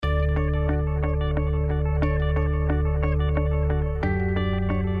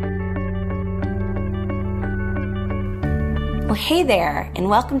Well, hey there, and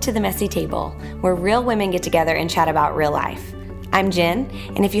welcome to The Messy Table, where real women get together and chat about real life. I'm Jen,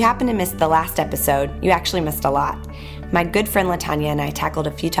 and if you happen to miss the last episode, you actually missed a lot. My good friend LaTanya and I tackled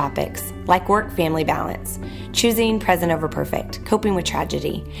a few topics, like work-family balance, choosing present over perfect, coping with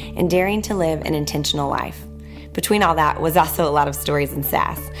tragedy, and daring to live an intentional life. Between all that was also a lot of stories and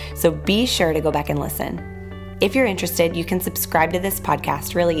sass, so be sure to go back and listen. If you're interested, you can subscribe to this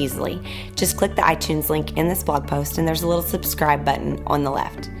podcast really easily. Just click the iTunes link in this blog post, and there's a little subscribe button on the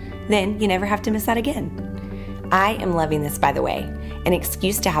left. Then you never have to miss out again. I am loving this, by the way, an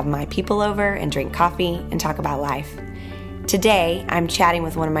excuse to have my people over and drink coffee and talk about life. Today, I'm chatting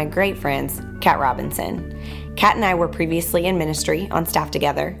with one of my great friends, Kat Robinson. Kat and I were previously in ministry on staff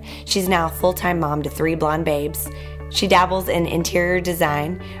together. She's now a full-time mom to 3 blonde babes. She dabbles in interior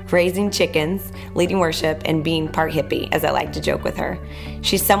design, raising chickens, leading worship, and being part hippie, as I like to joke with her.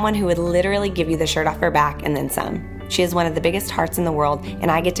 She's someone who would literally give you the shirt off her back and then some. She is one of the biggest hearts in the world, and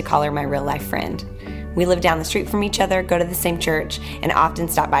I get to call her my real-life friend. We live down the street from each other, go to the same church, and often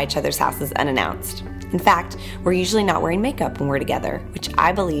stop by each other's houses unannounced. In fact, we're usually not wearing makeup when we're together, which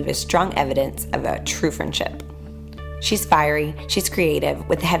I believe is strong evidence of a true friendship. She's fiery, she's creative,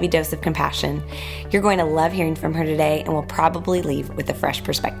 with a heavy dose of compassion. You're going to love hearing from her today and will probably leave with a fresh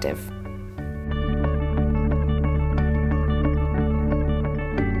perspective.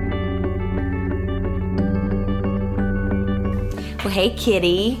 Well, hey,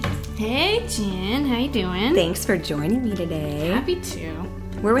 Kitty. Hey, Jen. How you doing? Thanks for joining me today. Happy to.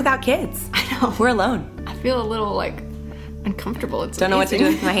 We're without kids. I know. We're alone. I feel a little, uncomfortable. It's Don't know what to do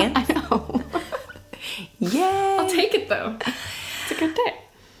with my hand? I know. Yay! I'll take it, though. It's a good day.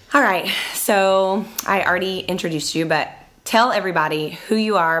 All right, so I already introduced you, but tell everybody who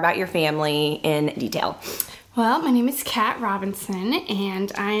you are, about your family in detail. Well, my name is Kat Robinson,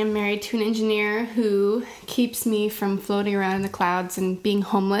 and I am married to an engineer who keeps me from floating around in the clouds and being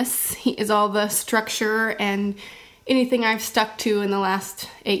homeless. He is all the structure, and anything I've stuck to in the last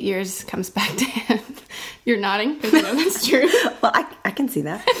 8 years comes back to him. You're nodding, because I know that's true. Well, I can see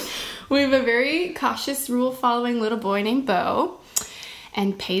that. We have a very cautious, rule-following little boy named Bo.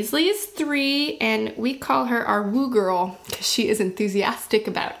 And Paisley is 3, and we call her our woo girl because she is enthusiastic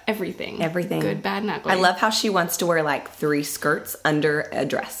about everything. Everything. Good, bad, and ugly. I love how she wants to wear 3 skirts under a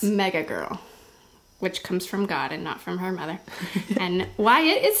dress. Mega girl, which comes from God and not from her mother. And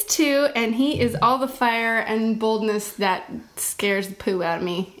Wyatt is 2, and he is all the fire and boldness that scares the poo out of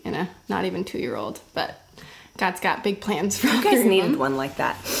me in a not even 2-year-old. But God's got big plans for You guys needed one like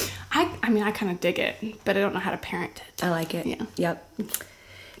that. I mean, I kind of dig it, but I don't know how to parent it. I like it. Yeah. Yep.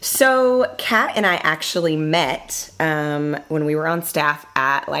 So, Kat and I actually met when we were on staff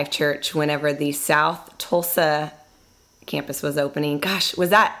at Life Church whenever the South Tulsa campus was opening. Gosh, was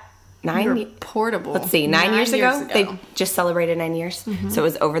that 9? Portable. Let's see, 9 years ago? They just celebrated 9 years, so it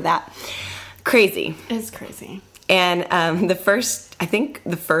was over that. Crazy. It's crazy. And the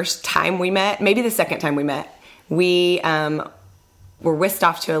first time we met, maybe the second time we met, we were whisked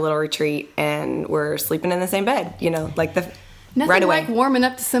off to a little retreat and we're sleeping in the same bed, Nothing right away. like warming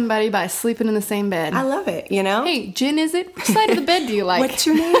up to somebody by sleeping in the same bed. I love it, Hey, Jen, is it? Which side of the bed do you like? What's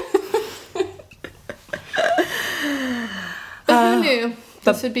your name? But who knew?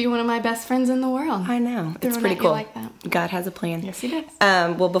 This would be one of my best friends in the world. I know. It's pretty cool. Like that. God has a plan. Yes, he does.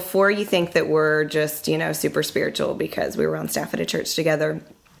 Well, before you think that we're just, super spiritual because we were on staff at a church together,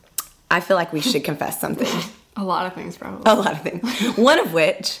 I feel like we should confess something. A lot of things, probably. A lot of things. One of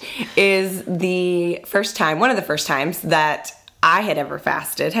which is one of the first times that I had ever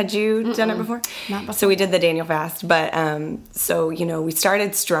fasted. Had you done it before? Not before. So we did the Daniel fast, but we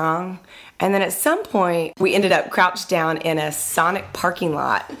started strong, and then at some point we ended up crouched down in a Sonic parking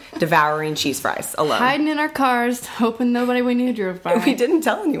lot devouring cheese fries alone. Hiding in our cars, hoping nobody we knew drove by. We didn't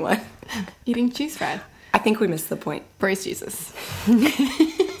tell anyone. Eating cheese fries. I think we missed the point. Praise Jesus.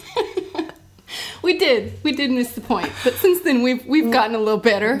 We did miss the point, but since then we've gotten a little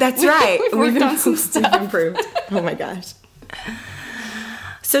better. That's right. We've worked on some stuff. We've improved. Oh my gosh.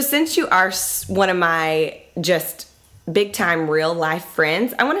 So since you are one of my just big time real life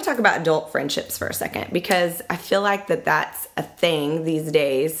friends, I want to talk about adult friendships for a second because I feel like that's a thing these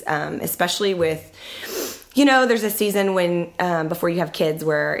days, especially with, there's a season when before you have kids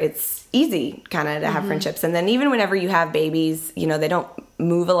where it's easy kind of to have friendships, and then even whenever you have babies, they don't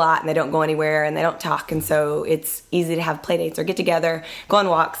move a lot and they don't go anywhere and they don't talk, and so it's easy to have play dates or get together, go on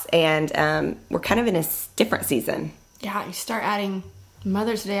walks, and we're kind of in a different season. Yeah, you start adding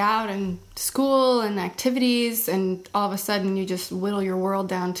Mother's Day out and school and activities, and all of a sudden you just whittle your world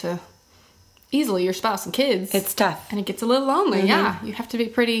down to easily your spouse and kids. It's tough. And it gets a little lonely, yeah. You have to be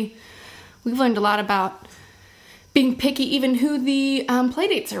pretty... We've learned a lot about being picky even who the play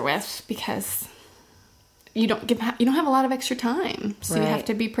dates are with, because you don't have a lot of extra time. So you have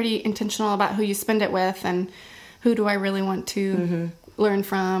to be pretty intentional about who you spend it with, and who do I really want to learn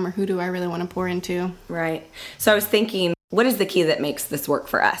from, or who do I really want to pour into. Right. So I was thinking, what is the key that makes this work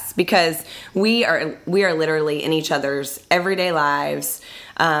for us? Because we are literally in each other's everyday lives.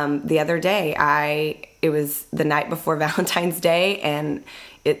 The other day, it was the night before Valentine's Day, and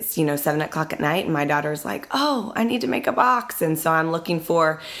it's, 7 o'clock at night, and my daughter's like, oh, I need to make a box. And so I'm looking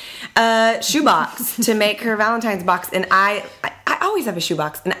for a shoebox to make her Valentine's box. And I always have a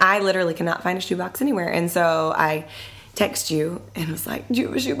shoebox, and I literally cannot find a shoebox anywhere. And so I text you and was like, do you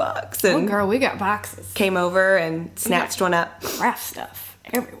have a shoebox? And oh, girl, we got boxes. Came over and snatched one up. Craft stuff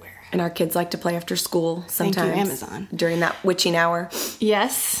everywhere. And our kids like to play after school sometimes. Thank you, Amazon. During that witching hour.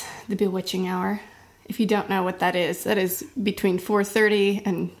 Yes, the bewitching hour. If you don't know what that is between 4:30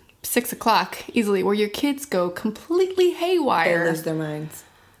 and 6 o'clock easily, where your kids go completely haywire. They lose their minds.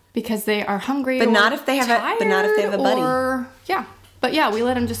 Because they are hungry, but not if they have a buddy. But we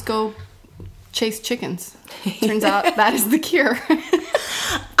let them just go chase chickens. Turns out that is the cure.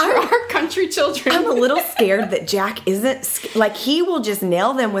 Our country children. I'm a little scared that Jack isn't, like, he will just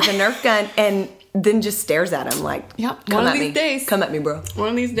nail them with a Nerf gun and then just stares at him like, yep, one of these days. Come at me, bro. One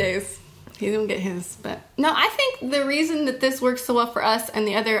of these days. He's gonna get his. But no, I think the reason that this works so well for us and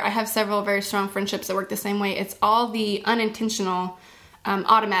the other, I have several very strong friendships that work the same way. It's all the unintentional,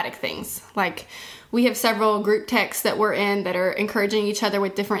 automatic things. Like, we have several group texts that we're in that are encouraging each other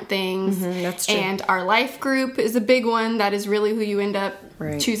with different things. That's true. And our life group is a big one. That is really who you end up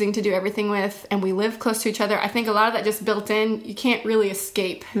choosing to do everything with. And we live close to each other. I think a lot of that just built in. You can't really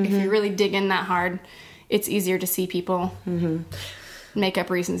escape. If you really dig in that hard, it's easier to see people. Make up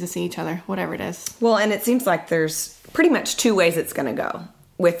reasons to see each other, whatever it is. Well, and it seems like there's pretty much two ways it's going to go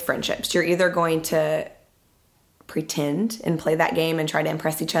with friendships. You're either going to pretend and play that game and try to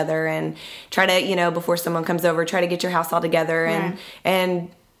impress each other and try to, before someone comes over, try to get your house all together and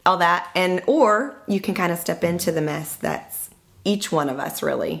all that. Or you can kind of step into the mess that's each one of us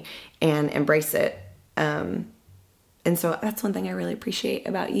really and embrace it. And so that's one thing I really appreciate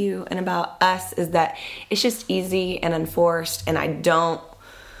about you and about us is that it's just easy and unforced. And I don't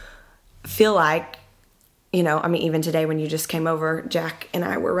feel like, even today when you just came over, Jack and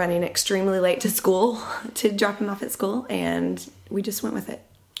I were running extremely late to school to drop him off at school. And we just went with it.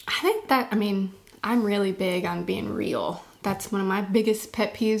 I think that, I'm really big on being real. That's one of my biggest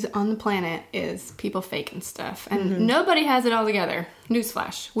pet peeves on the planet is people faking stuff. And nobody has it all together.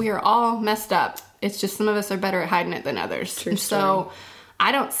 Newsflash. We are all messed up. It's just some of us are better at hiding it than others. True story. So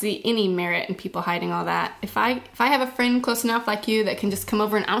I don't see any merit in people hiding all that. If I have a friend close enough like you that can just come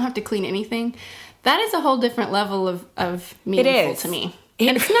over and I don't have to clean anything, that is a whole different level of meaningful to me.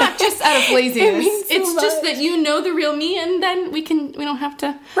 And it's not just out of laziness. It's just that you know the real me, and then we don't have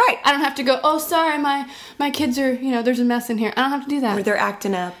to. Right. I don't have to go, oh, sorry, my kids are, there's a mess in here. I don't have to do that. Or they're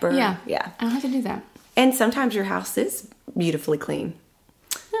acting up. Or, yeah. I don't have to do that. And sometimes your house is beautifully clean.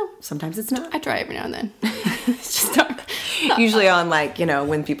 No. Sometimes it's not. I try every now and then. It's just not usually on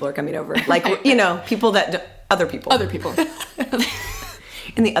when people are coming over. Like, people that, other people. Other people.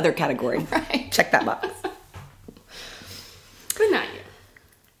 In the other category. Right. Check that box. But not you.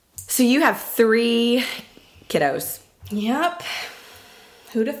 So you have 3 kiddos. Yep.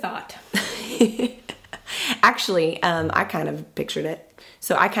 Who'd have thought? Actually, I kind of pictured it.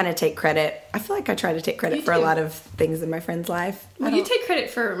 So I kind of take credit. I feel like I try to take credit for a lot of things in my friend's life. Well, you take credit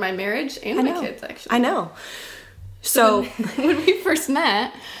for my marriage and my kids, actually. I know. So when we first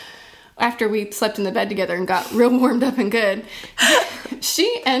met, after we slept in the bed together and got real warmed up and good,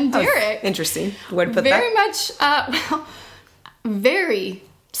 she and Derek... Oh, interesting. Way to put very much, very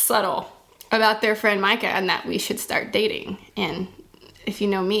subtle about their friend Micah and that we should start dating. And if you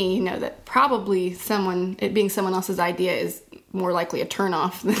know me, you know that probably it being someone else's idea is more likely a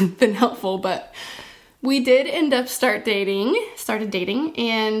turnoff than helpful. But we did end up started dating,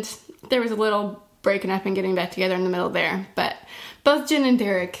 and there was a little breaking up and getting back together in the middle there. But both Jen and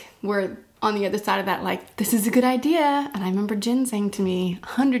Derek were on the other side of that, like, this is a good idea. And I remember Jen saying to me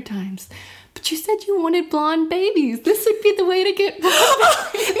 100 times, but you said you wanted blonde babies. This would be the way to get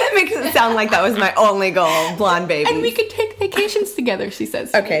blonde babies. That makes it sound like that was my only goal, blonde babies. And we could take vacations together, she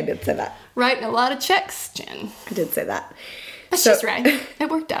says. Okay, I did say that. Writing a lot of checks, Jen. I did say that. But she's right. It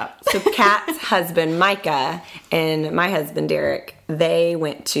worked out. So Kat's husband, Micah, and my husband, Derek, they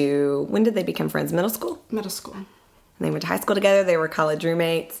went to, when did they become friends? Middle school? Middle school. And they went to high school together. They were college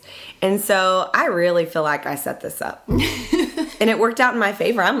roommates. And so I really feel like I set this up. And it worked out in my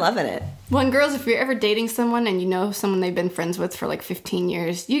favor. I'm loving it. Well, and girls, if you're ever dating someone and you know someone they've been friends with for like 15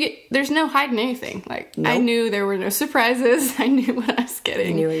 years, there's no hiding anything. Like, nope. I knew there were no surprises. I knew what I was getting.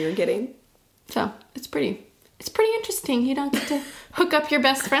 You knew what you were getting. So, it's pretty interesting. You don't get to hook up your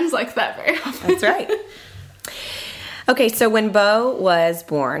best friends like that very often. That's right. Okay, so when Bo was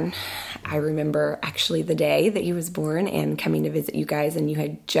born, I remember actually the day that he was born and coming to visit you guys, and you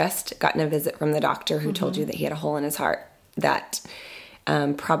had just gotten a visit from the doctor who told you that he had a hole in his heart that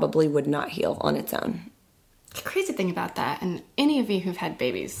probably would not heal on its own. The crazy thing about that, and any of you who've had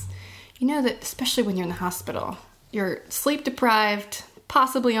babies, you know that especially when you're in the hospital, you're sleep deprived,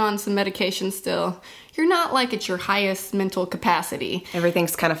 possibly on some medication still. You're not like at your highest mental capacity.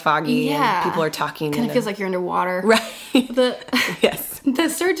 Everything's kind of foggy and people are talking. Kind of feels like you're underwater. Right. Yes. The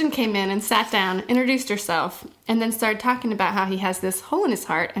surgeon came in and sat down, introduced herself, and then started talking about how he has this hole in his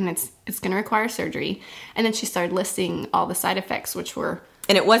heart and it's going to require surgery. And then she started listing all the side effects, which were...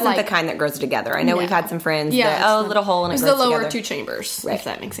 And it wasn't the kind that grows together. I know we've had some friends that, little hole and it grows together. It was the lower two chambers, if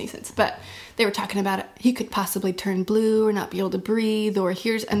that makes any sense. But they were talking about it. He could possibly turn blue or not be able to breathe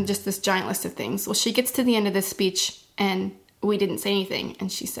and just this giant list of things. Well, she gets to the end of this speech and we didn't say anything.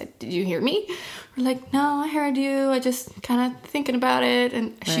 And she said, "Did you hear me?" We're like, "No, I heard you. I just kind of thinking about it."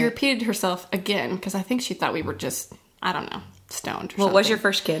 And she repeated herself again because I think she thought we were just, I don't know, stoned or something. Well, it was your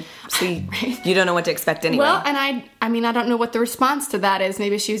first kid, so you don't know what to expect anyway. Well, and I mean, I don't know what the response to that is.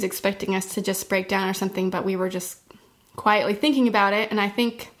 Maybe she was expecting us to just break down or something, but we were just quietly thinking about it. And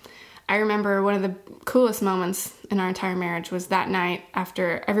I remember one of the coolest moments in our entire marriage was that night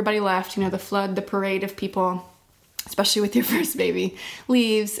after everybody left, the flood, the parade of people, especially with your first baby,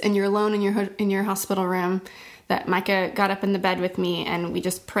 leaves and you're alone in your hospital room, that Micah got up in the bed with me and we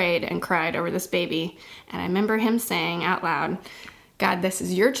just prayed and cried over this baby. And I remember him saying out loud, "God, this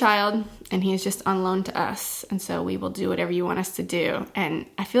is your child and he is just on loan to us. And so we will do whatever you want us to do." And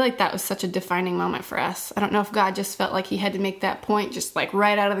I feel like that was such a defining moment for us. I don't know if God just felt like he had to make that point just like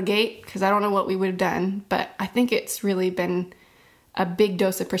right out of the gate, because I don't know what we would have done. But I think it's really been a big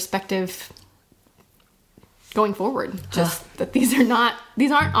dose of perspective going forward. Just that these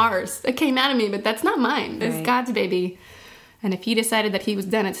aren't ours. It came out of me, but that's not mine. It's God's baby. And if he decided that he was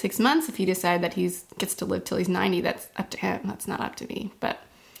done at 6 months, if he decided that he gets to live till he's 90, that's up to him. That's not up to me. But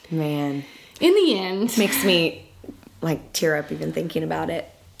man, in the end, makes me like tear up even thinking about it.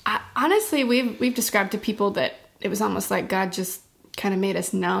 Honestly, we've described to people that it was almost like God just kind of made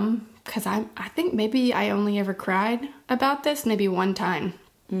us numb, because I think maybe I only ever cried about this maybe one time,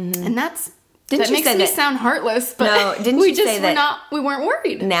 and that makes me sound heartless, but no, didn't you say that we weren't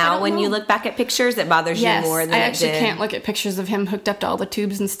worried. Now, when you look back at pictures, it bothers you more than I it actually did. can't look at pictures of him hooked up to all the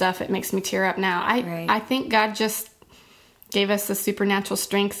tubes and stuff. It makes me tear up now. I think God just gave us the supernatural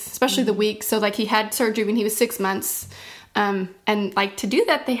strength, especially the week. So like he had surgery when he was 6 months, and like to do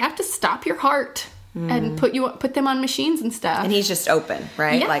that, they have to stop your heart and put them on machines and stuff. And he's just open,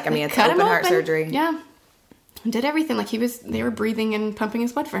 right? Yeah, like it's open heart surgery. Yeah. Did everything. Like they were breathing and pumping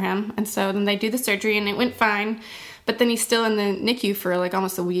his blood for him. And so then they do the surgery and it went fine. But then he's still in the NICU for like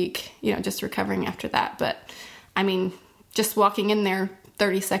almost a week, just recovering after that. But I mean, just walking in there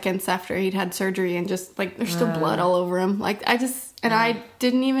 30 seconds after he'd had surgery and just like, there's still blood all over him. Like I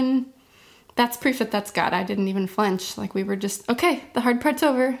didn't even, that's proof that that's God. I didn't even flinch. Like we were just, okay, the hard part's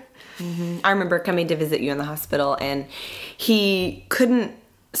over. Mm-hmm. I remember coming to visit you in the hospital and you couldn't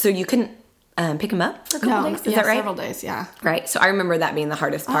pick him up for a couple days? Is that right? Several days, yeah. Right. So I remember that being the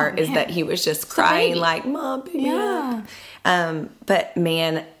hardest part is that he was just crying like, "Mom, pick me up." But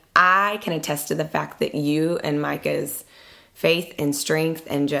man, I can attest to the fact that you and Micah's faith and strength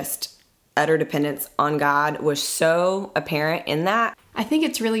and just utter dependence on God was so apparent in that. I think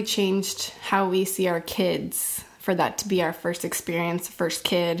it's really changed how we see our kids, for that to be our first experience, first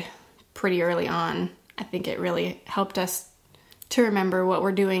kid, pretty early on. I think it really helped us to remember what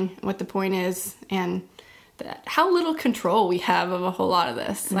we're doing, what the point is, and how little control we have of a whole lot of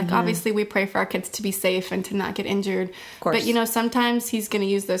this. Mm-hmm. Like, obviously, we pray for our kids to be safe and to not get injured. Of course. But, sometimes he's going to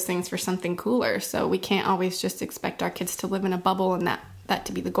use those things for something cooler, so we can't always just expect our kids to live in a bubble and that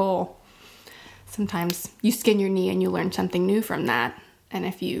to be the goal. Sometimes you skin your knee and you learn something new from that, and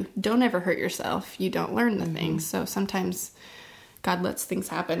if you don't ever hurt yourself, you don't learn the things. So sometimes God lets things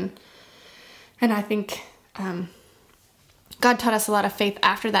happen. And I think God taught us a lot of faith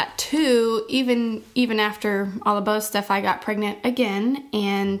after that too. Even after all of Bo's stuff, I got pregnant again,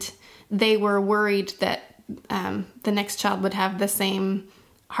 and they were worried that the next child would have the same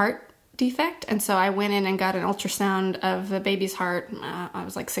heart defect. And so I went in and got an ultrasound of the baby's heart. I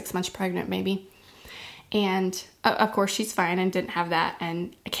was like 6 months pregnant, maybe. And of course she's fine and didn't have that.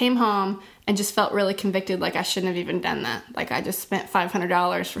 And I came home and just felt really convicted, like I shouldn't have even done that. Like I just spent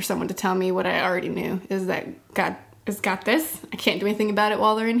 $500 for someone to tell me what I already knew, is that God has got this. I can't do anything about it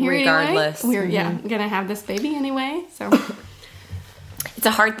while they're in here regardless. Anyway. We're gonna have this baby anyway. So it's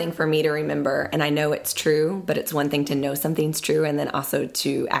a hard thing for me to remember, and I know it's true, but it's one thing to know something's true and then also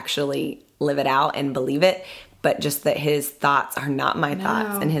to actually live it out and believe it. But just that his thoughts are not my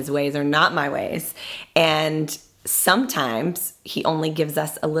thoughts and his ways are not my ways. And sometimes he only gives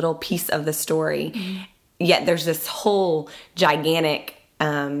us a little piece of the story. Mm-hmm. Yet there's this whole gigantic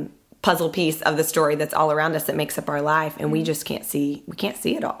puzzle piece of the story that's all around us that makes up our life. And we just can't see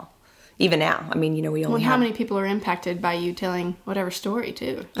it all. Even now. I mean, we only how many people are impacted by you telling whatever story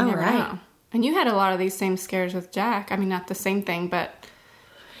too? You never know. And you had a lot of these same scares with Jack. I mean, not the same thing, but...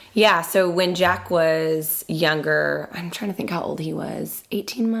 Yeah, so when Jack was younger, I'm trying to think how old he was,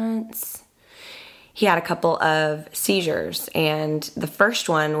 18 months. He had a couple of seizures, and the first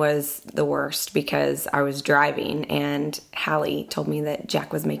one was the worst because I was driving, and Hallie told me that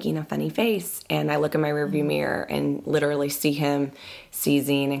Jack was making a funny face, and I look in my rearview mirror and literally see him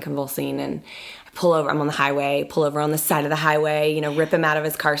seizing and convulsing, and I pull over. I'm on the highway, pull over on the side of the highway, rip him out of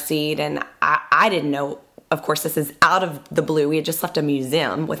his car seat, and I didn't know. Of course, this is out of the blue. We had just left a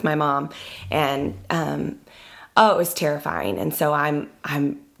museum with my mom, and it was terrifying. And so I'm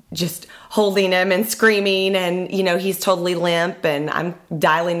just holding him and screaming, and he's totally limp, and I'm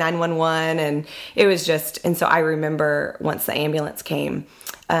dialing 911, and it was just. And so I remember once the ambulance came,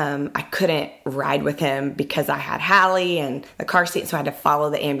 I couldn't ride with him because I had Hallie and the car seat, so I had to follow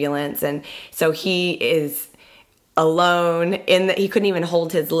the ambulance, and so he is alone he couldn't even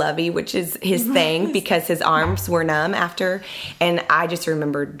hold his lovey, which is his thing, because his arms were numb after. And I just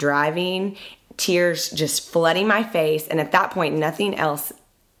remember driving, tears just flooding my face, and at that point nothing else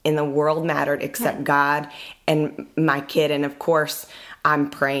in the world mattered except God and my kid. And of course I'm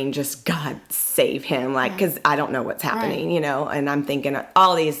praying, just God save him, because I don't know what's happening, and I'm thinking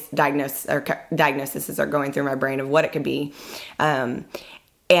all these diagnoses are going through my brain of what it could be, and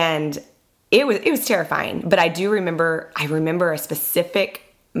It was terrifying, but I remember a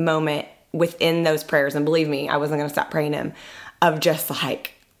specific moment within those prayers, and believe me, I wasn't going to stop praying him, of just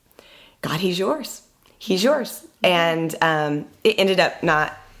like, God, he's yours. He's yours. And it ended up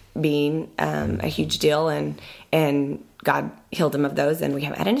not being a huge deal, and God healed him of those, and we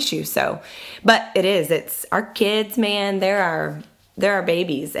haven't had an issue. So, but it's our kids, man, they're our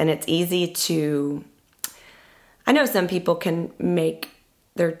babies, and it's easy to, I know some people can make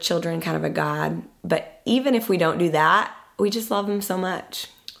their children kind of a god, but even if we don't do that, we just love them so much.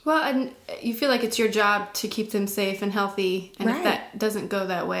 Well, and you feel like it's your job to keep them safe and healthy, and if that doesn't go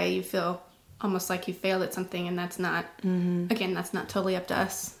that way, you feel almost like you failed at something, and that's not, again, that's not totally up to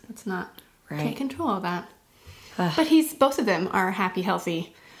us. That's not, can't control all that. But both of them are happy,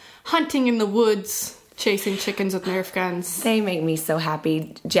 healthy, hunting in the woods, chasing chickens with Nerf guns. They make me so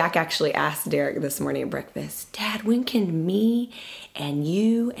happy. Jack actually asked Derek this morning at breakfast, Dad, when can me and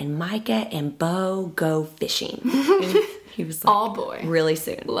you and Micah and Bo go fishing? And he was like, all boy. Really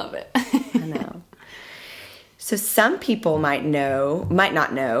soon. Love it. I know. So some people might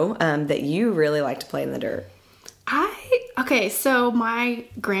not know that you really like to play in the dirt. So my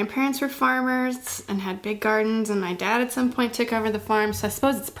grandparents were farmers and had big gardens, and my dad at some point took over the farm, so I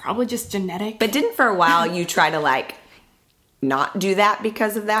suppose it's probably just genetic. But didn't for a while you try to not do that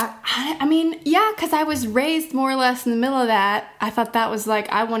because of that? I mean, yeah, because I was raised more or less in the middle of that. I thought that was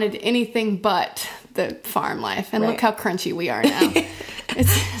I wanted anything but the farm life, and look how crunchy we are now.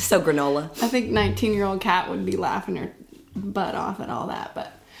 It's so granola. I think 19-year-old Kat would be laughing her butt off at all that,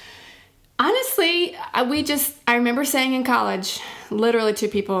 but honestly, I remember saying in college, literally to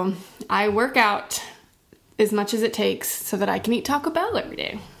people, I work out as much as it takes so that I can eat Taco Bell every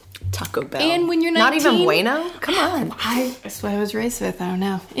day. Taco Bell. And when you're 19... Not even Bueno? Come on. That's what I was raised with. I don't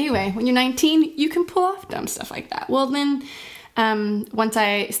know. Anyway, when you're 19, you can pull off dumb stuff like that. Well, then, once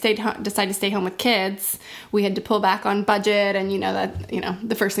I decided to stay home with kids, we had to pull back on budget, and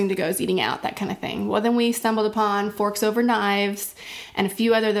the first thing to go is eating out, that kind of thing. Well, then we stumbled upon Forks Over Knives and a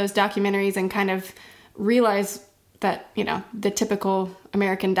few other of those documentaries, and kind of realized that, the typical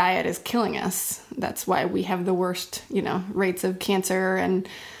American diet is killing us. That's why we have the worst, rates of cancer, and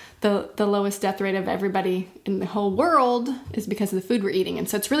the lowest death rate of everybody in the whole world is because of the food we're eating. And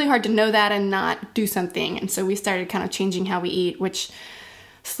so it's really hard to know that and not do something. And so we started kind of changing how we eat, which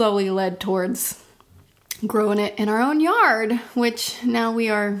slowly led towards growing it in our own yard, which now we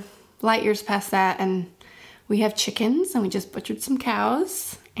are light years past that. And we have chickens, and we just butchered some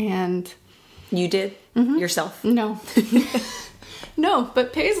cows. And you did? Yourself? No. No,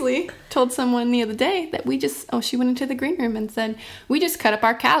 but Paisley told someone the other day that she went into the green room and said, we just cut up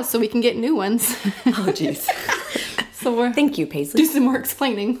our cows so we can get new ones. Oh, jeez. So thank you, Paisley. Do some more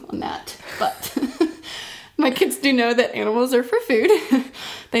explaining on that. But my kids do know that animals are for food.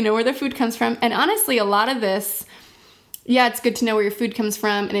 They know where their food comes from. And honestly, a lot of this, yeah, it's good to know where your food comes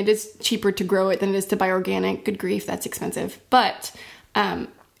from, and it is cheaper to grow it than it is to buy organic. Good grief, that's expensive. But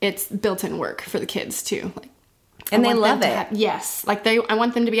it's built-in work for the kids, too. And they love it. Yes. I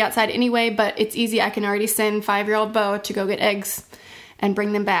want them to be outside anyway, but it's easy. I can already send 5-year-old Bo to go get eggs and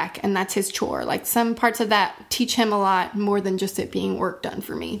bring them back, and that's his chore. Some parts of that teach him a lot more than just it being work done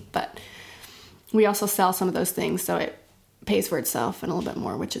for me. But we also sell some of those things, so it pays for itself and a little bit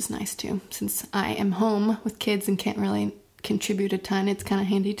more, which is nice too. Since I am home with kids and can't really contribute a ton, it's kind of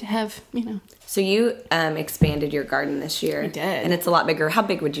handy to have, So you expanded your garden this year. I did. And it's a lot bigger. How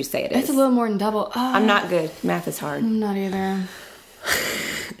big would you say it is? It's a little more than double. I'm not good. Math is hard. I'm not either.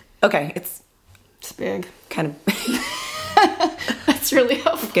 Okay, it's big. Kind of... That's really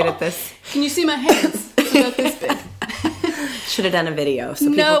helpful. Good at this. Can you see my hands? It's about this big. Should have done a video so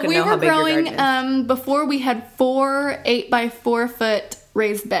people could know how big your garden is. No, before we had 4 8x4 foot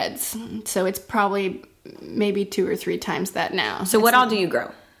raised beds. So it's probably maybe 2 or 3 times that now. So what all do you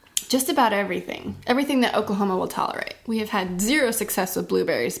grow? Just about everything. Everything that Oklahoma will tolerate. We have had 0 success with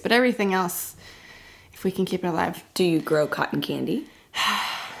blueberries, but everything else, if we can keep it alive. Do you grow cotton candy?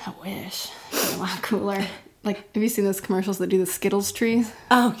 I wish. It's a lot cooler. Have you seen those commercials that do the Skittles trees?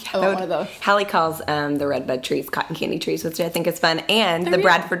 Oh, yeah. I want one of those. Hallie calls the redbud trees cotton candy trees, which I think is fun. And the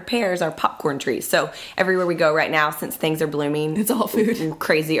Bradford pears are popcorn trees. So everywhere we go right now, since things are blooming. It's all food.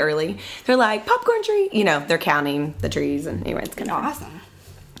 Crazy early. They're like, popcorn tree. They're counting the trees. And anyway, it's kind of awesome.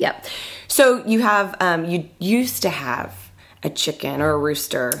 Yep. So you have, you used to have a chicken or a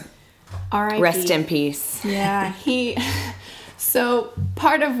rooster. R.I.P. Rest in peace. Yeah. So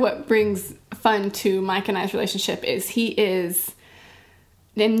part of what brings fun to Mike and I's relationship is he is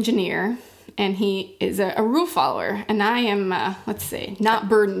an engineer and he is a rule follower, and I am not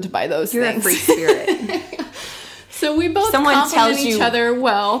burdened by those things. You're a free spirit. So we both compliment each other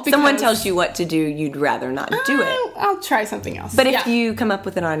well. Someone tells you what to do, you'd rather not do it. I'll try something else. But if you come up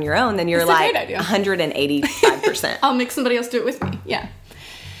with it on your own, then you're like 185%. I'll make somebody else do it with me. Yeah.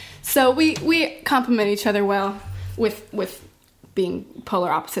 So we compliment each other well with being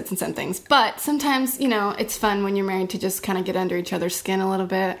polar opposites in some things. But sometimes, it's fun when you're married to just kind of get under each other's skin a little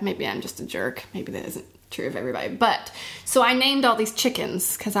bit. Maybe I'm just a jerk. Maybe that isn't true of everybody. But, so I named all these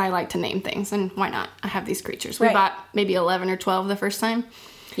chickens because I like to name things. And why not? I have these creatures. We bought maybe 11 or 12 the first time.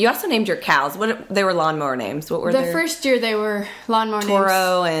 You also named your cows. They were lawnmower names. What were they? The first year they were lawnmower names.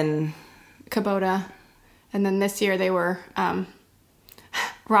 Toro and... Kubota. And then this year they were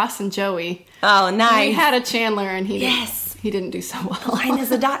Ross and Joey. Oh, nice. We had a Chandler and he didn't do so well. Mine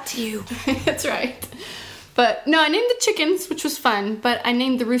is a dot to you. That's right. But no, I named the chickens, which was fun, but I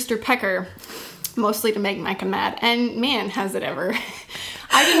named the rooster Pecker, mostly to make Micah mad. And man, has it ever.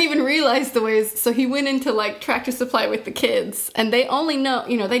 I didn't even realize the ways. So he went into Tractor Supply with the kids, and they only know,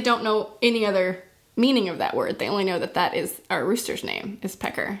 they don't know any other meaning of that word. They only know that is our rooster's name is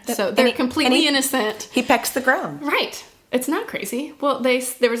Pecker. So they're completely innocent. He pecks the ground. Right. It's not crazy. Well,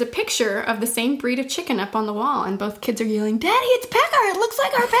 there was a picture of the same breed of chicken up on the wall, and both kids are yelling, "Daddy, it's Pecker! It looks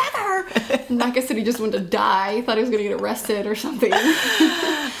like our Pecker!" And Micah said he just wanted to die. He thought he was going to get arrested or something.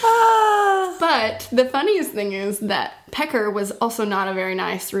 But the funniest thing is that Pecker was also not a very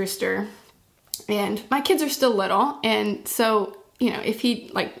nice rooster. And my kids are still little, and so, if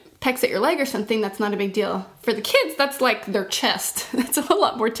he, pecks at your leg or something, that's not a big deal. For the kids, that's like their chest. That's a whole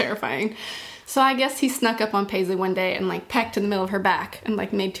lot more terrifying. So I guess he snuck up on Paisley one day and pecked in the middle of her back and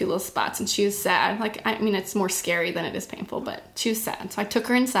made 2 little spots, and she was sad. It's more scary than it is painful, but she was sad. So I took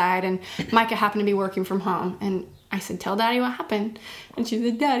her inside, and Micah happened to be working from home, and I said, "Tell Daddy what happened." And she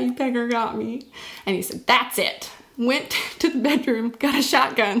said, "Daddy, Pecker got me." And he said, "That's it." Went to the bedroom, got a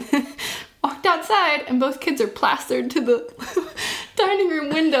shotgun, walked outside, and both kids are plastered to the dining room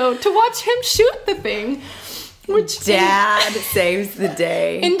window to watch him shoot the thing. Which Dad saves the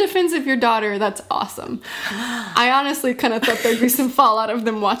day. In defense of your daughter, that's awesome. I honestly kind of thought there'd be some fallout of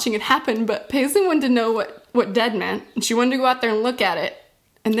them watching it happen, but Paisley wanted to know what dead meant, and she wanted to go out there and look at it.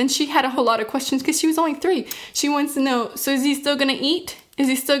 And then she had a whole lot of questions because she was only 3. She wants to know, so is he still going to eat? Is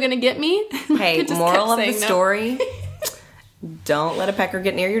he still going to get me? Hey, moral of the story, don't let a pecker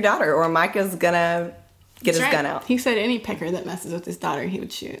get near your daughter, or Micah's going to get his gun out. He said any pecker that messes with his daughter, he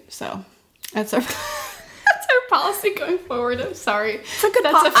would shoot. So that's our... policy going forward. I'm sorry. It's a good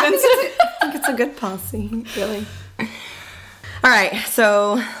policy. I think it's a good policy, really. All right,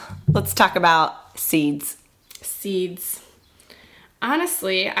 so let's talk about seeds. Seeds.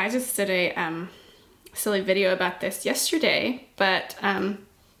 Honestly, I just did a silly video about this yesterday, but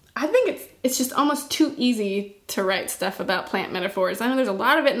I think it's just almost too easy to write stuff about plant metaphors. I know there's a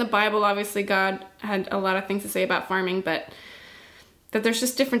lot of it in the Bible. Obviously, God had a lot of things to say about farming, but that there's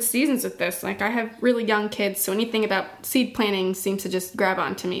just different seasons with this. Like, I have really young kids, so anything about seed planting seems to just grab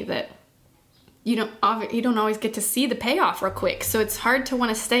onto me, that you don't always get to see the payoff real quick. So it's hard to want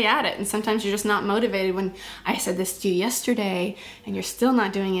to stay at it. And sometimes you're just not motivated when I said this to you yesterday and you're still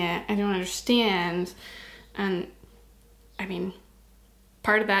not doing it. I don't understand. And I mean,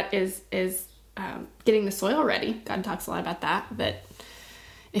 part of that is getting the soil ready. God talks a lot about that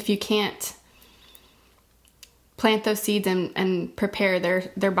if you can't plant those seeds and prepare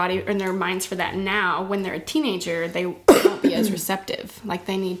their body and their minds for that now, when they're a teenager, they won't be as receptive. Like,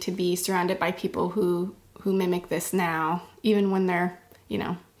 they need to be surrounded by people who mimic this now, even when they're,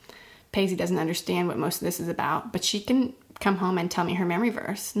 Paisley doesn't understand what most of this is about, but she can come home and tell me her memory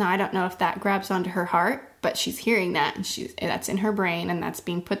verse. Now, I don't know if that grabs onto her heart, but she's hearing that, and that's in her brain, and that's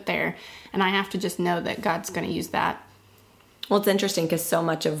being put there, and I have to just know that God's going to use that. Well, it's interesting because so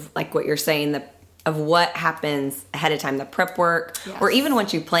much of, like, what you're saying, of what happens ahead of time, the prep work, yes. or even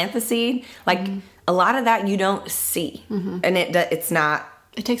once you plant the seed, like, a lot of that you don't see. And it's not...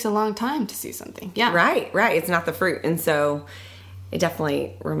 It takes a long time to see something. Yeah. Right. It's not the fruit. And so it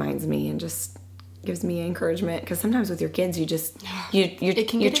definitely reminds me and just gives me encouragement, because sometimes with your kids, you're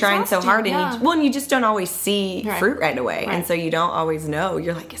trying so hard, and you just don't always see fruit right away. Right. And so you don't always know.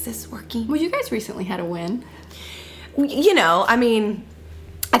 You're like, is this working? Well, you guys recently had a win. I mean...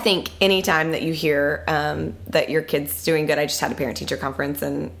 I think anytime that you hear that your kid's doing good, I just had a parent-teacher conference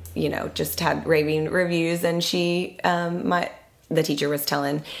and, just had raving reviews, and the teacher was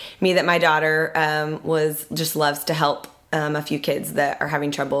telling me that my daughter loves to help a few kids that are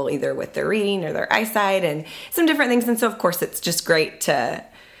having trouble either with their reading or their eyesight and some different things. And so, of course, it's just great to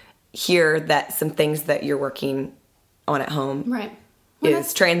hear that some things that you're working on at home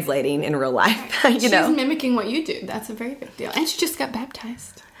is translating in real life. She's mimicking what you do. That's a very big deal. And she just got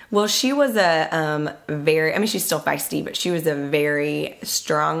baptized. Well, she was she's still feisty, but she was a very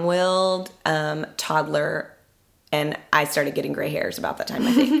strong-willed toddler, and I started getting gray hairs about that time,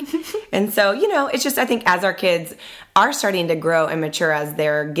 I think. And so, it's just, I think as our kids are starting to grow and mature, as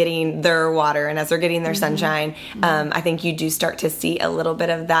they're getting their water and as they're getting their sunshine, I think you do start to see a little bit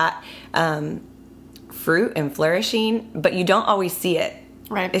of that fruit and flourishing, but you don't always see it.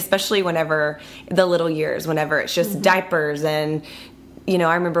 Right. Especially whenever the little years, whenever it's just diapers. And,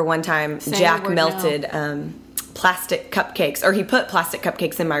 I remember one time Jack melted plastic cupcakes, or he put plastic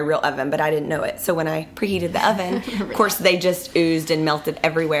cupcakes in my real oven, but I didn't know it. So when I preheated the oven, of course, they just oozed and melted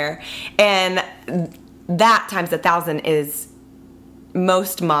everywhere. And that times 1,000 is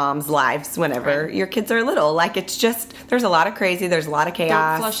most moms' lives whenever your kids are little. Like, it's just, there's a lot of crazy, there's a lot of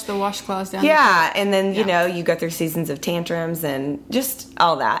chaos. Don't flush the washcloths down. Yeah, and then, you go through seasons of tantrums and just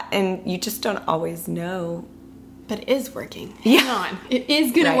all that. And you just don't always know. But it is working. Hang on. It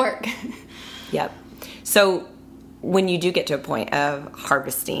is going to work. Yep. So when you do get to a point of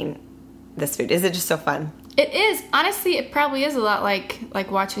harvesting this food, is it just so fun? It is. Honestly, it probably is a lot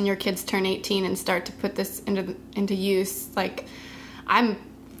like watching your kids turn 18 and start to put this into use. Like,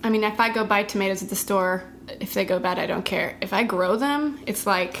 if I go buy tomatoes at the store, if they go bad, I don't care. If I grow them, it's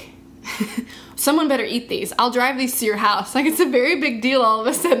like, someone better eat these. I'll drive these to your house. Like, it's a very big deal all of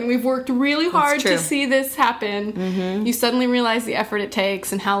a sudden. We've worked really hard to see this happen. Mm-hmm. You suddenly realize the effort it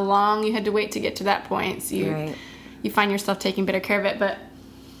takes and how long you had to wait to get to that point. So you find yourself taking better care of it. But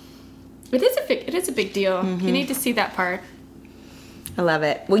it is a big deal. Mm-hmm. You need to see that part. I love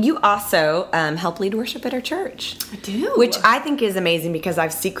it. Well, you also help lead worship at our church. I do. Which I think is amazing, because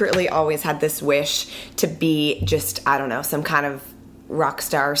I've secretly always had this wish to be just, I don't know, some kind of rock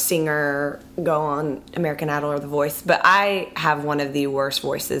star singer, go on American Idol or The Voice. But I have one of the worst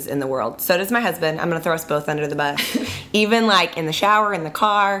voices in the world. So does my husband. I'm going to throw us both under the bus. Even like in the shower, in the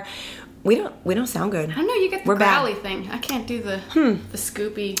car. We don't sound good. I don't know. You get the growly thing. I can't do the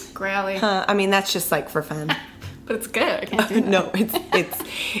scoopy growly. That's just like for fun. But it's good. I can't do that. No,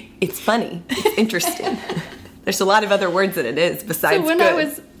 it's funny. It's interesting. There's a lot of other words that it is besides So when good. I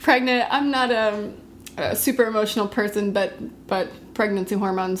was pregnant, I'm not a super emotional person, but pregnancy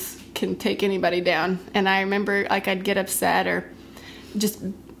hormones can take anybody down. And I remember, like, I'd get upset or just,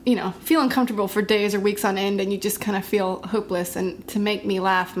 feel uncomfortable for days or weeks on end, and you just kind of feel hopeless. And to make me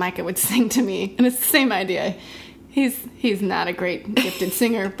laugh, Micah would sing to me. And it's the same idea. He's not a great gifted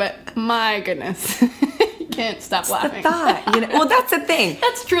singer, but my goodness. Can't stop laughing. The thought, well, that's the thing.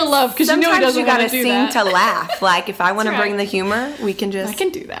 That's true love, because sometimes you gotta sing to laugh. Like, if I want to bring the humor, we can just. I can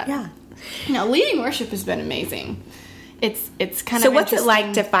do that. Yeah. Now, leading worship has been amazing, it's kind of So what's it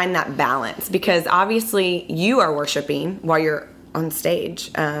like to find that balance? Because obviously you are worshiping while you're on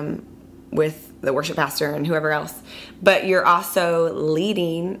stage with the worship pastor and whoever else, but you're also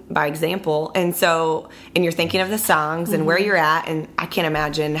leading by example, and you're thinking of the songs and where you're at, and I can't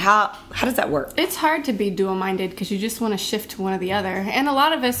imagine how does that work? It's hard to be dual-minded because you just want to shift to one or the other, and a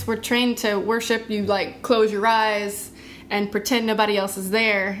lot of us were trained to worship. You like close your eyes and pretend nobody else is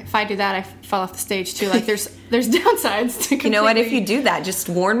there. If I do that, I fall off the stage too. Like there's downsides to completely... You know what? If you do that, just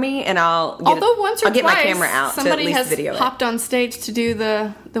warn me and I'll get my camera out to at least video it. Somebody has hopped on stage to do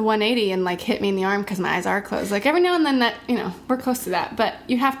the 180 and like hit me in the arm because my eyes are closed. Like every now and then that, we're close to that. But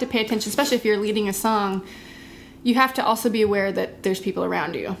you have to pay attention, especially if you're leading a song. You have to also be aware that there's people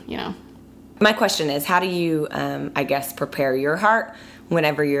around you, My question is, how do you, prepare your heart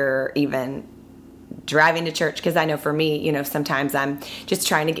whenever you're even driving to church? Because I know for me, sometimes I'm just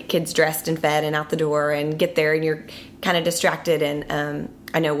trying to get kids dressed and fed and out the door and get there, and you're kind of distracted. And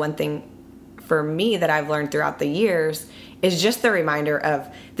I know one thing for me that I've learned throughout the years is just the reminder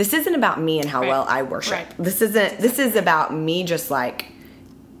of this isn't about me and how well I worship. Right. This is about me, just like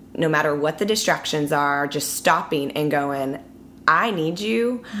no matter what the distractions are, just stopping and going, I need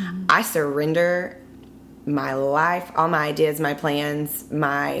you. Mm-hmm. I surrender my life, all my ideas, my plans,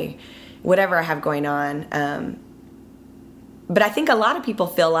 my whatever I have going on. But I think a lot of people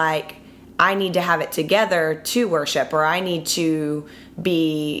feel like I need to have it together to worship, or I need to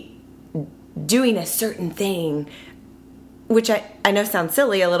be doing a certain thing, which I know sounds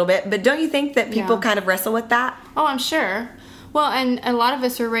silly a little bit, but don't you think that people kind of wrestle with that? Oh, I'm sure. Well, and a lot of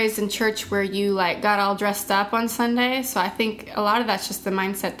us were raised in church where you like got all dressed up on Sunday. So I think a lot of that's just the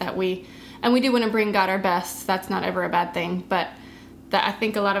mindset that we do want to bring God our best. That's not ever a bad thing, but that I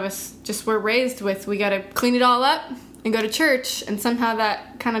think a lot of us just were raised with, we got to clean it all up and go to church. And somehow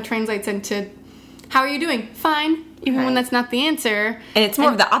that kind of translates into, how are you doing? Fine. Even when that's not the answer. And it's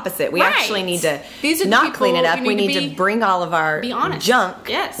more of the opposite. We actually need to not clean it up. We need to bring all of our junk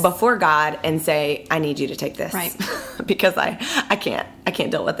before God and say, I need you to take this. Right. Because I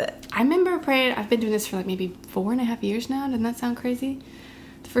can't deal with it. I remember praying, I've been doing this for like maybe 4.5 years now. Doesn't that sound crazy?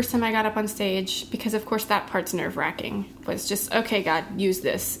 The first time I got up on stage, because of course that part's nerve-wracking, was just, okay, God, use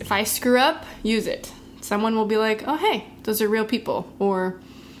this. If I screw up, use it. Someone will be like, oh, hey, those are real people. Or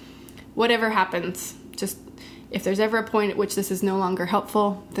whatever happens, just if there's ever a point at which this is no longer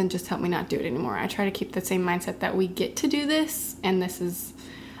helpful, then just help me not do it anymore. I try to keep the same mindset that we get to do this, and this is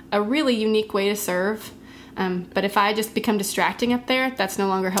a really unique way to serve. But if I just become distracting up there, that's no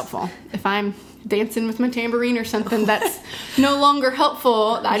longer helpful. If I'm dancing with my tambourine or something, that's no longer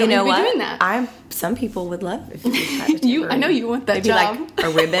helpful. I don't need to be doing that. Some people would love if you had a tambourine. I know you want that Maybe job. Like a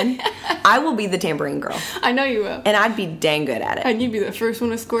ribbon. I will be the tambourine girl. I know you will. And I'd be dang good at it. And you'd be the first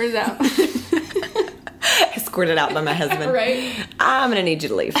one escorted out. Escorted out by my husband. Right. I'm going to need you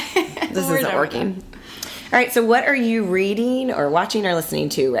to leave. This isn't working. All right, so what are you reading or watching or listening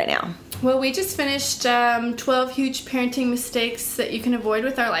to right now? Well, we just finished 12 huge parenting mistakes that you can avoid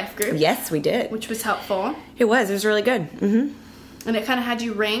with our life group. Yes, we did. Which was helpful. It was really good. Mm-hmm. And it kind of had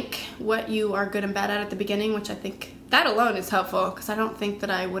you rank what you are good and bad at the beginning, which I think that alone is helpful, because I don't think that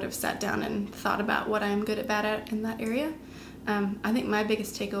I would have sat down and thought about what I'm good and bad at in that area. I think my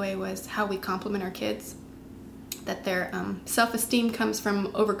biggest takeaway was how we compliment our kids. That their self-esteem comes from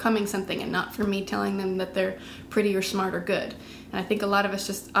overcoming something and not from me telling them that they're pretty or smart or good. And I think a lot of us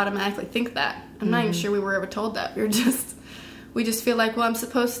just automatically think that. I'm not even sure we were ever told that. We just feel like, well, I'm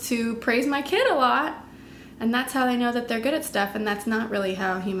supposed to praise my kid a lot, and that's how they know that they're good at stuff, and that's not really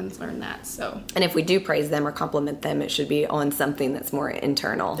how humans learn that. So, and if we do praise them or compliment them, it should be on something that's more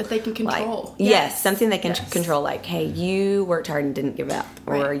internal. That they can control. Like, yes, something they can control, like, hey, you worked hard and didn't give up,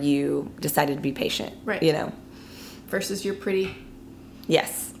 or you decided to be patient, right. Versus you're pretty.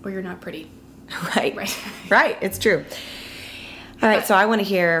 Yes. Or you're not pretty. Right. Right. It's true. All right. So I want to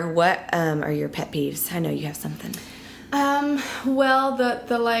hear, what are your pet peeves? I know you have something. Well,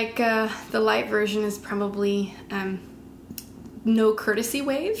 the light version is probably no courtesy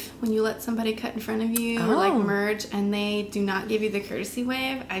wave when you let somebody cut in front of you or like merge and they do not give you the courtesy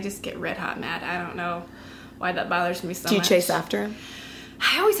wave. I just get red hot mad. I don't know why that bothers me so much. Do you chase after him?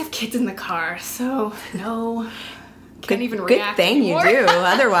 I always have kids in the car, so no. Can't even react Good thing anymore. you do.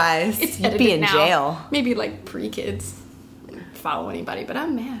 Otherwise, you'd be in jail. Maybe like pre-kids. Follow anybody, but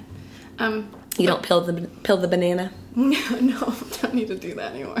I'm mad. You don't peel the banana? No, don't need to do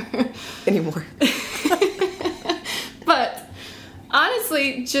that anymore. But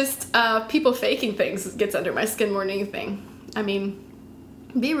honestly, just people faking things gets under my skin more than anything. I mean,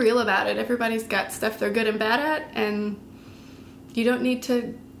 be real about it. Everybody's got stuff they're good and bad at, and you don't need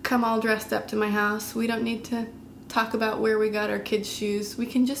to come all dressed up to my house. We don't need to talk about where we got our kids' shoes. We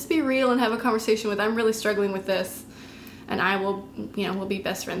can just be real and have a conversation with, I'm really struggling with this. And I will, we'll be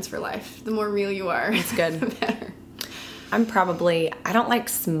best friends for life. The more real you are, that's good. The better. I don't like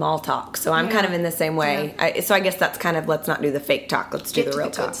small talk, so I'm kind of in the same way. Yeah. So I guess that's kind of, let's not do the fake talk, let's do the real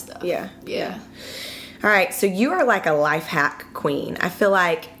talk. Stuff. Yeah. Yeah. All right, so you are like a life hack queen. I feel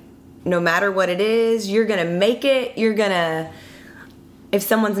like no matter what it is, you're going to make it. If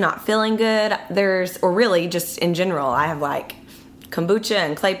someone's not feeling good, or really just in general, I have like kombucha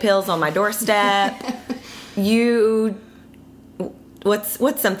and clay pills on my doorstep.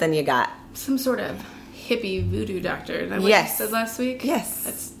 What's something you got? Some sort of hippie voodoo doctor. Is that what you said last week?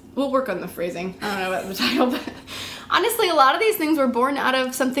 Yes. We'll work on the phrasing. I don't know about the title, but honestly, a lot of these things were born out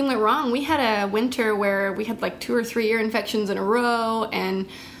of something went wrong. We had a winter where we had like 2 or 3 ear infections in a row, and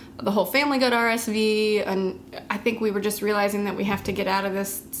the whole family got RSV, and I think we were just realizing that we have to get out of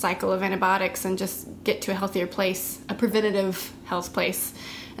this cycle of antibiotics and just get to a healthier place, a preventative health place.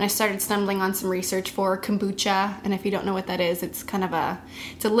 And I started stumbling on some research for kombucha, and if you don't know what that is, it's kind of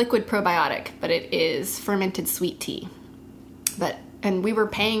it's a liquid probiotic, but it is fermented sweet tea. And we were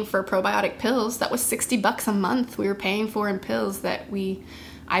paying for probiotic pills. That was $60 a month we were paying for in pills that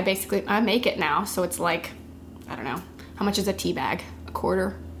I make it now, so it's like, I don't know, how much is a tea bag?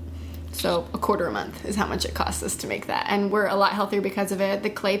 $0.25? So $0.25 a month is how much it costs us to make that. And we're a lot healthier because of it. The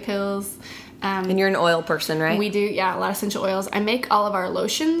clay pills. And you're an oil person, right? We do, yeah, a lot of essential oils. I make all of our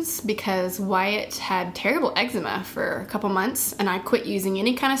lotions because Wyatt had terrible eczema for a couple months, and I quit using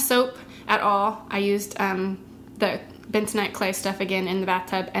any kind of soap at all. I used the bentonite clay stuff again in the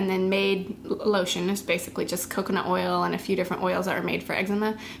bathtub, and then made lotion. It's basically just coconut oil and a few different oils that are made for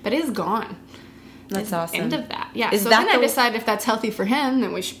eczema, but it is gone. That's awesome. End of that. Yeah. So then I decided if that's healthy for him,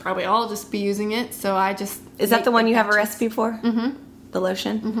 then we should probably all just be using it. So I just... Is that the one you have a recipe for? Mm-hmm. The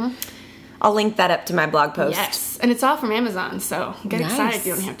lotion? Mm-hmm. I'll link that up to my blog post. Yes. And it's all from Amazon, so get excited.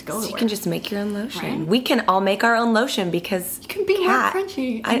 You don't have to go anywhere. You can just make your own lotion. Right? We can all make our own lotion because... You can be more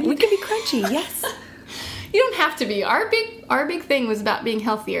crunchy. We can be crunchy, yes. You don't have to be. Our big thing was about being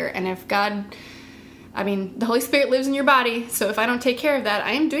healthier, and if God... I mean, the Holy Spirit lives in your body, so if I don't take care of that,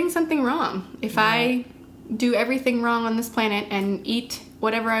 I am doing something wrong. If I do everything wrong on this planet and eat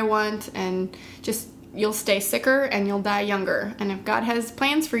whatever I want, and just, you'll stay sicker and you'll die younger. And if God has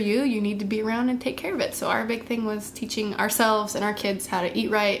plans for you, you need to be around and take care of it. So our big thing was teaching ourselves and our kids how to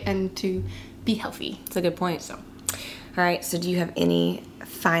eat right and to be healthy. That's a good point. All right, so do you have any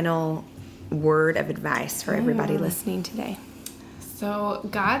final word of advice for everybody listening today? So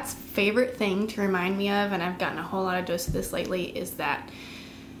God's favorite thing to remind me of, and I've gotten a whole lot of dose of this lately, is that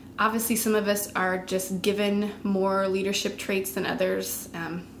obviously some of us are just given more leadership traits than others,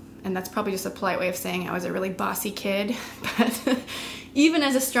 and that's probably just a polite way of saying I was a really bossy kid, but even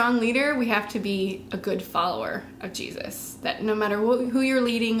as a strong leader, we have to be a good follower of Jesus. That no matter who you're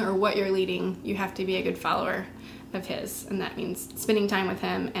leading or what you're leading, you have to be a good follower of His, and that means spending time with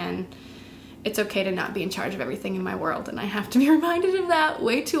Him, and it's okay to not be in charge of everything in my world, and I have to be reminded of that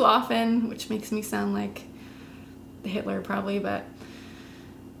way too often, which makes me sound like Hitler probably, but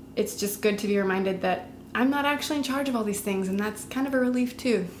it's just good to be reminded that I'm not actually in charge of all these things, and that's kind of a relief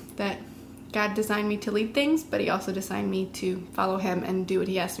too, that God designed me to lead things, but He also designed me to follow Him and do what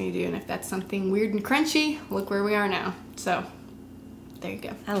He asked me to do, and if that's something weird and crunchy, look where we are now. So, there you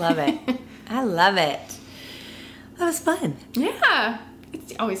go. I love it. I love it. That was fun. Yeah.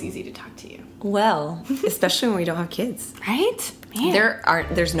 It's always easy to talk to you. Well, especially when we don't have kids. Right?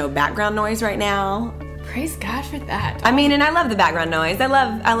 Man. There's no background noise right now. Praise God for that. I mean, and I love the background noise. I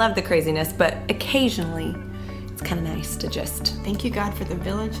love the craziness, but occasionally it's kind of nice to just... Thank you, God, for the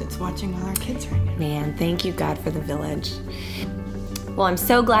village that's watching all our kids right now. Man, thank you, God, for the village. Well, I'm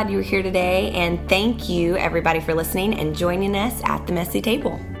so glad you were here today, and thank you, everybody, for listening and joining us at the Messy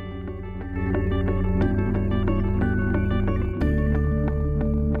Table.